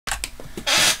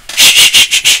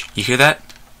You hear that?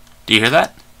 Do you hear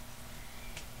that?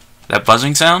 That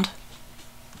buzzing sound?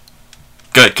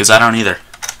 Good, because I don't either.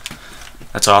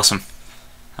 That's awesome.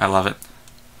 I love it.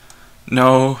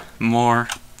 No more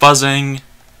buzzing.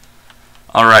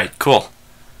 Alright, cool.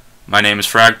 My name is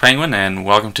Frog Penguin, and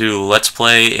welcome to Let's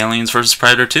Play Aliens vs.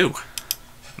 Predator 2.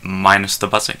 Minus the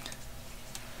buzzing.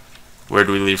 Where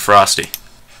do we leave Frosty?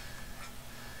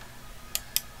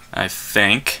 I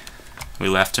think we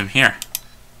left him here.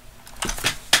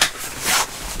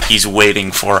 He's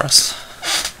waiting for us.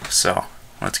 So,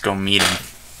 let's go meet him.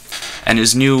 And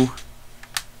his new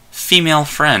female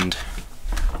friend.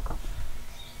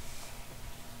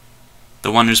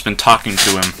 The one who's been talking to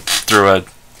him through a...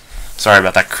 Sorry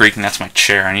about that creaking, that's my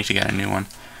chair. I need to get a new one.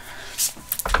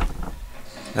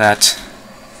 That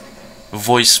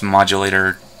voice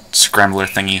modulator scrambler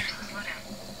thingy.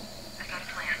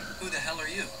 Who the hell are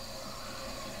you?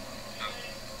 Oh,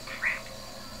 crap.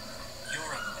 You're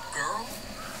a girl?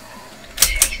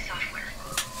 Software.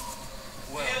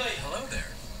 Well, hello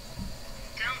there.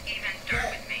 Don't even start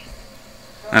with me.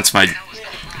 That's my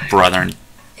brother in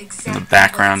the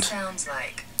background.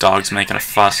 Dog's making a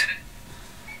fuss.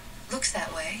 Looks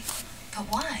that way, but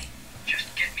why?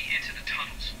 Just get me into the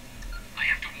tunnels. I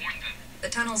have to warn them. The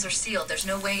tunnels are sealed. There's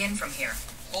no way in from here.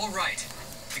 All right.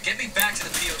 To get me back to the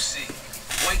POC.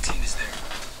 White team is there.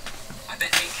 I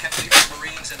bet 8 heavily armed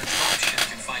Marines and a dropship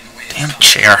can find a way inside. Damn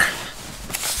chair.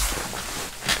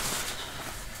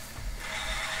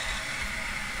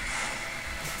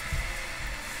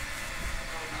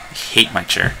 I hate my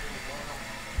chair.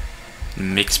 It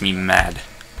makes me mad.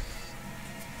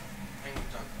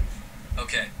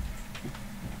 Okay.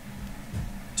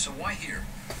 So why here?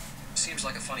 Seems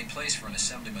like a funny place for an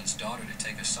assemblyman's daughter to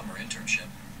take a summer internship.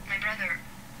 My brother,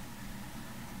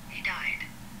 he died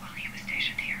while he was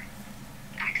stationed here.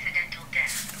 Accidental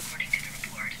death, according to the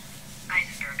report.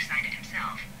 Eisenberg signed it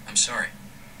himself. I'm sorry.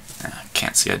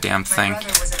 Can't see a damn thing. My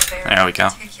brother was a very There we go.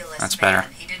 meticulous That's man.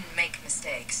 better. He didn't make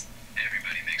mistakes.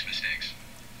 Everybody makes mistakes.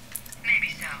 Maybe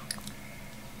so.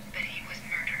 But he was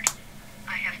murdered.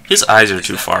 I have His eyes are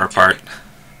too far apart.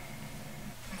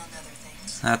 Among other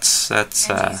things. That's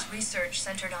Angie's research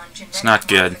centered on genetic not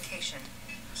good. modification.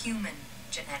 Human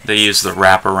genetics. they use the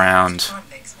wraparound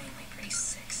Convicts mainly, pretty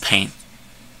sick stuff. paint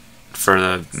for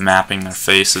the mapping their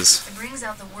faces. It brings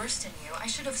out the worst in you. I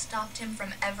should have stopped him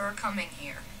from ever coming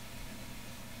here.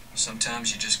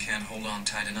 Sometimes you just can't hold on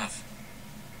tight enough.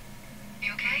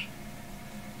 You okay?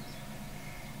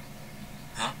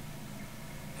 Huh?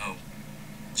 Oh,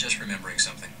 just remembering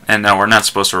something. And no, we're not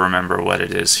supposed to remember what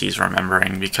it is he's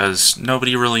remembering because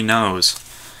nobody really knows.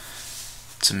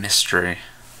 It's a mystery.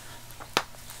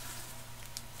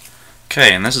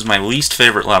 Okay, and this is my least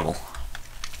favorite level.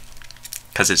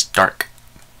 Because it's dark.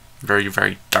 Very,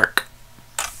 very dark.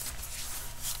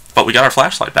 But we got our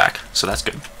flashlight back, so that's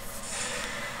good.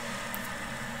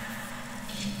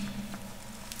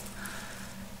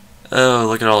 Oh,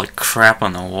 look at all the crap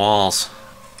on the walls.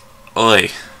 Oi.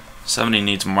 Somebody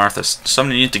needs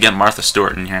to get Martha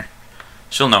Stewart in here.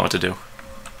 She'll know what to do.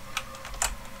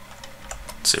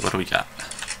 Let's see, what do we got?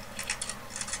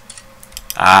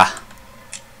 Ah.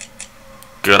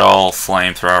 Good old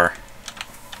flamethrower.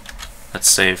 Let's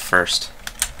save first.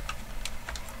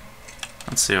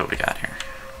 Let's see what we got here.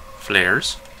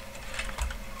 Flares.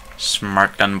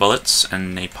 Smart gun bullets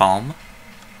and napalm.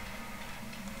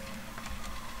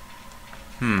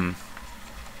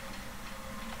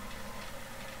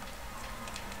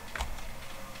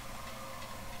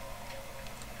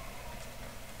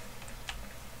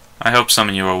 I hope some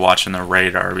of you are watching the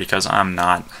radar because I'm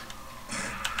not.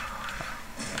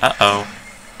 Uh-oh.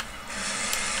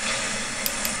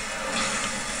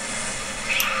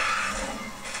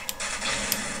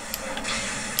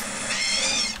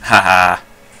 Haha.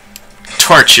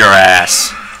 Torch your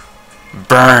ass.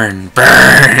 Burn,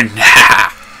 burn. Ha.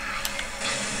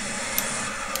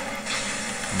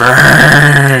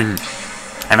 Burn.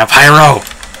 I'm a pyro.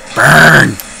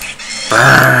 Burn.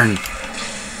 Burn.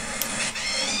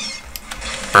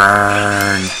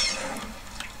 Burn.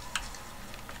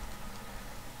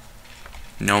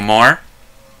 No more?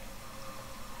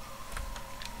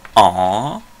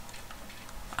 Aww.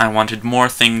 I wanted more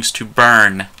things to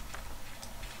burn.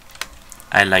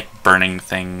 I like burning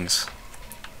things.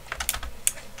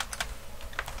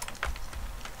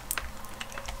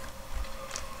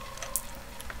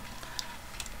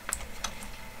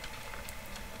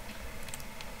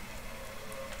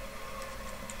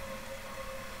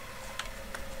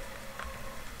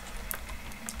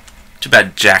 Too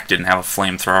bad Jack didn't have a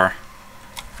flamethrower.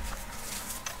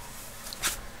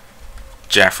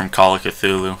 Jack from Call of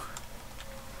Cthulhu.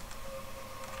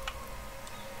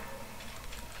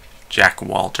 Jack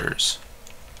Walters.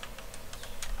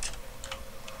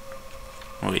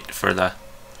 Wait for the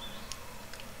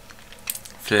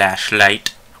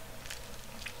flashlight.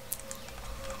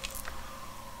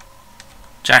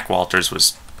 Jack Walters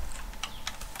was...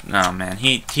 Oh man,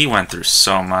 he went through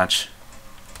so much.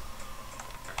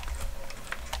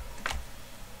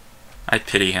 I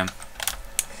pity him.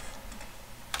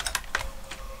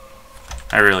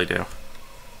 I really do.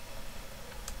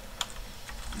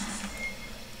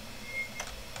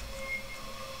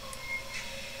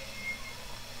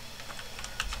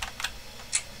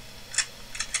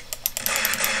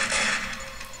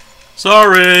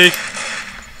 Sorry!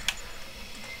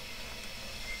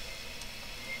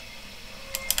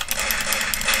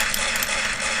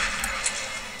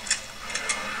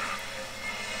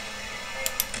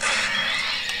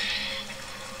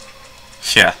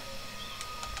 Yeah.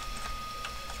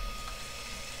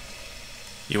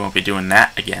 You won't be doing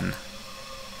that again.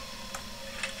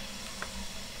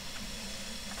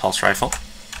 Pulse rifle?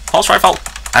 Pulse rifle!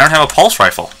 I don't have a pulse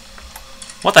rifle.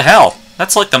 What the hell?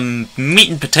 That's like the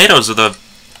meat and potatoes of the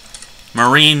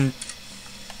Marine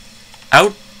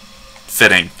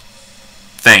outfitting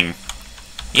thing.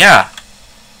 Yeah.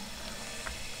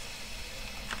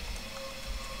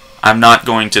 I'm not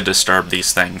going to disturb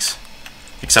these things.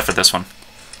 Except for this one.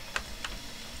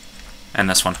 And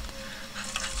this one.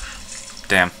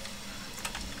 Damn.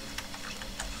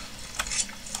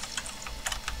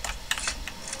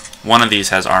 One of these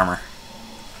has armor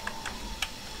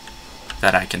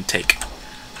that I can take.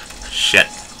 Shit.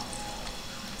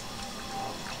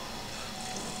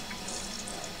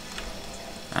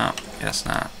 Oh, guess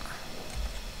not.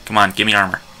 Come on, give me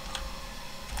armor.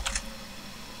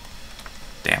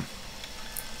 Damn.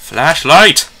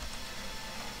 Flashlight!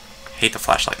 Hate the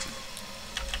flashlight.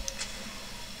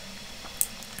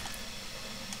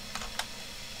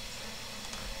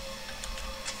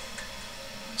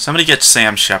 Somebody get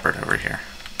Sam Shepard over here.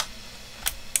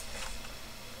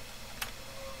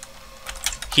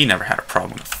 He never had a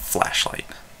problem with a flashlight.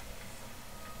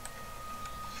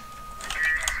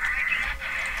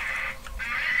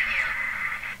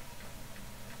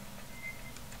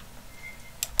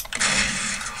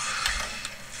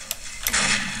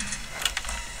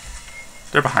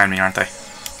 They're behind me, aren't they?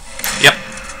 Yep.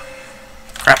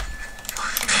 Crap.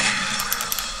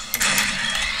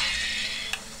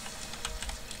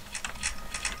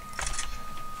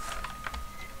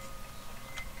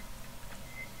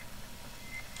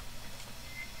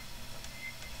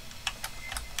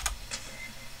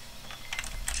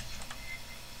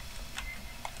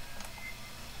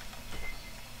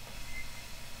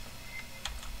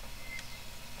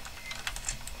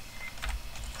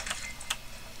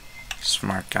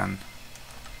 Smart gun.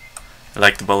 I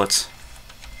like the bullets.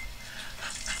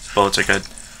 Bullets are good.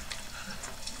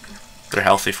 They're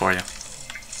healthy for you.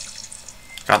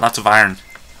 Got lots of iron.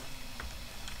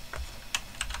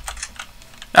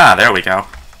 Ah, there we go.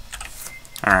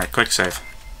 Alright, quick save.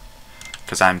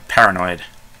 Because I'm paranoid.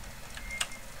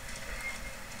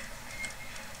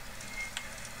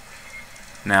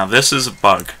 Now this is a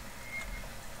bug.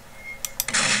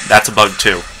 That's a bug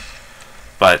too.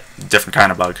 But different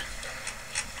kind of bug.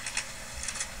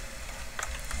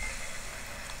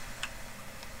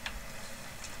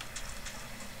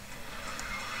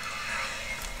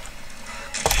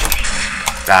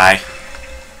 Die.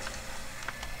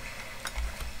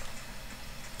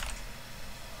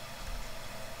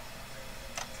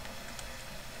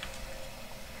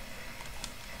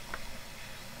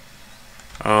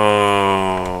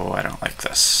 Oh, I don't like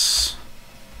this.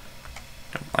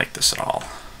 Don't like this at all.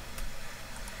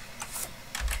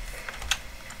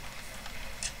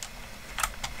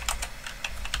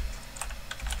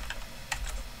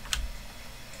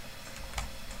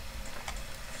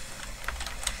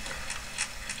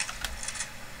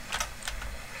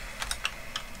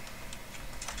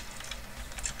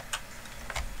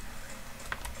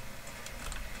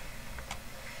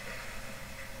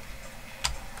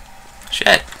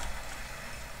 Shit.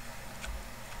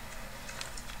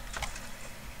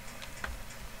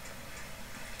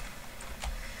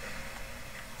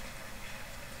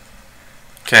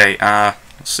 Okay, we'll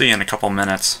see you in a couple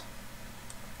minutes.